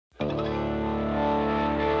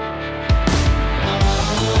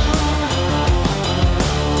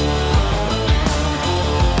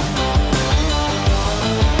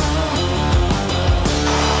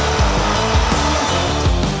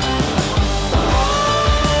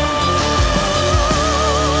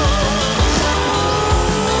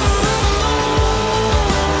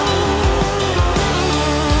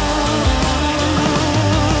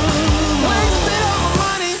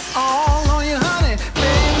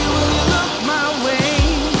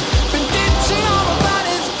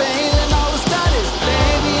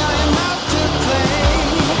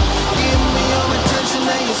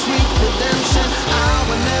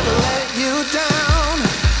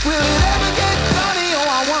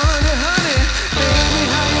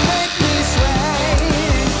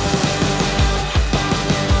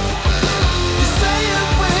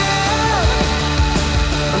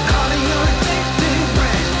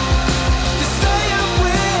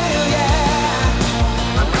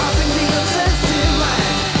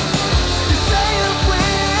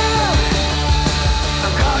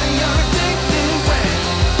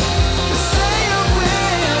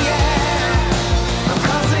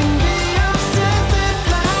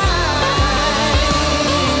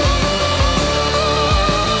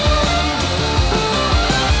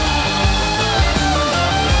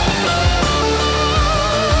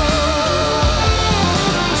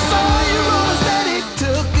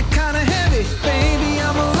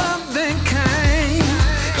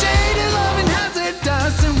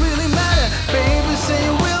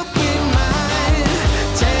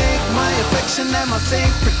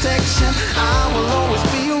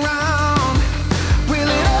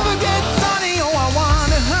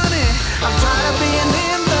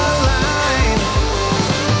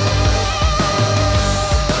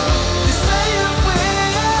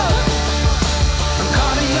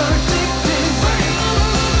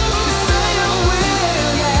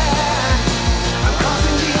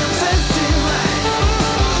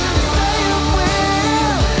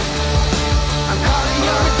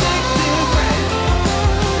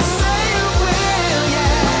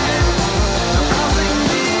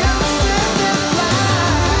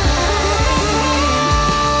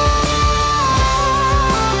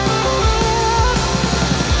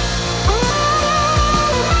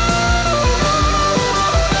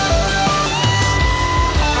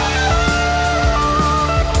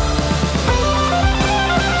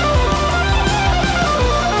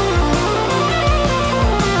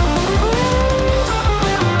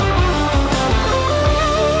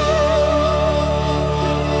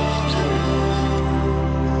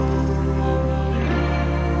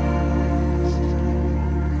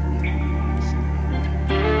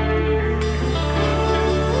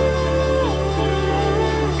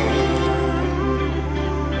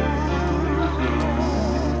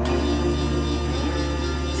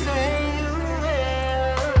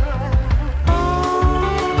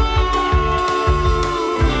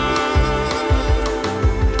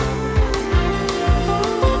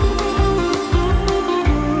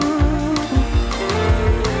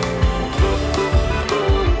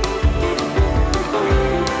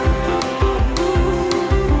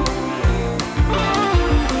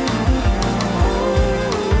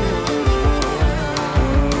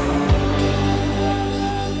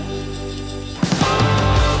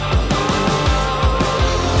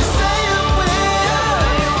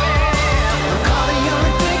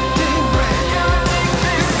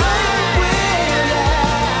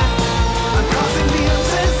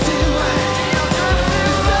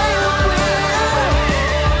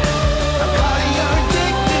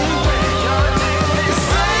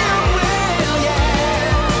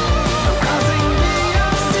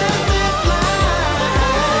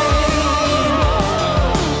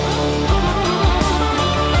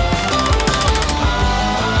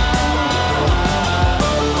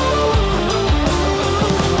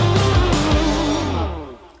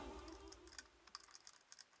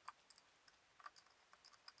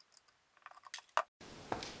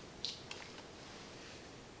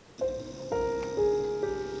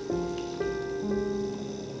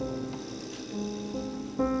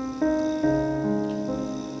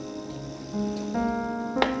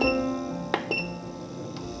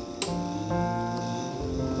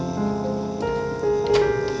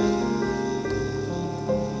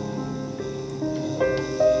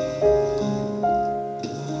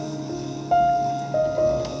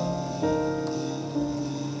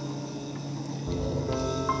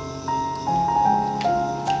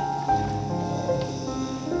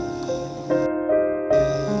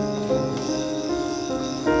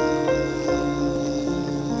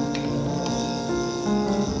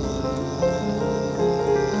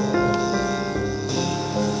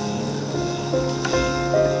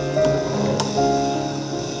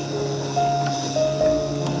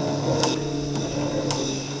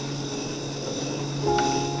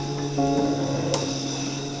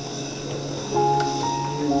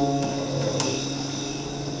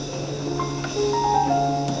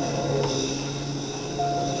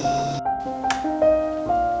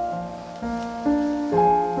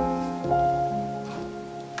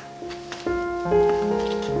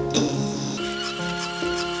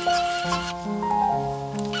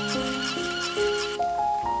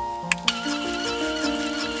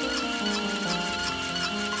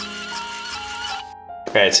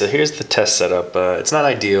Alright, so here's the test setup. It's not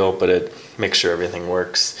ideal, but it makes sure everything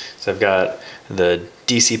works. So I've got the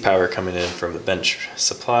DC power coming in from the bench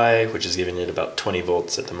supply, which is giving it about 20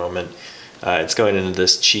 volts at the moment. It's going into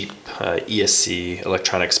this cheap ESC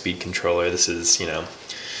electronic speed controller. This is, you know,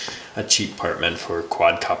 a cheap part meant for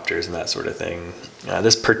quadcopters and that sort of thing.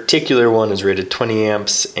 This particular one is rated 20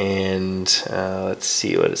 amps and let's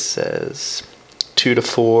see what it says. 2 to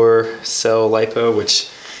 4 cell lipo, which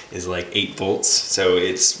is like 8 volts. So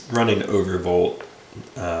it's running overvolt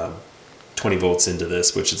 20 volts into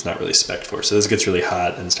this, which it's not really spec'd for. So this gets really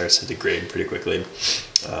hot and starts to degrade pretty quickly.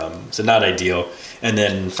 So not ideal. And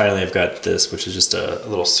then finally I've got this, which is just a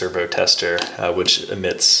little servo tester, which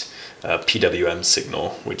emits a PWM signal,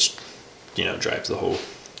 which, you know, drives the whole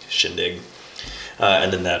shindig.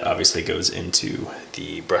 And then that obviously goes into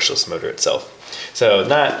the brushless motor itself. So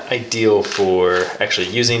not ideal for actually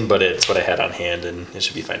using, but it's what I had on hand and it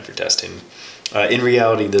should be fine for testing. In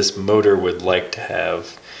reality, this motor would like to have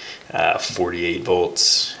 48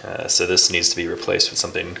 volts, so this needs to be replaced with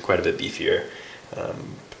something quite a bit beefier.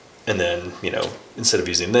 And then, you know, instead of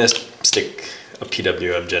using this, stick a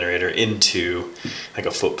PWM generator into like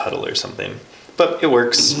a foot pedal or something. But it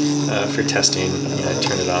works for testing. You know,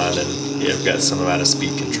 turn it on and you've got some amount of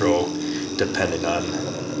speed control depending on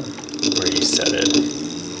where you set it.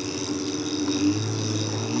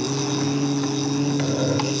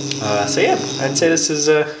 So yeah, I'd say this is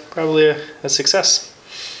probably a success.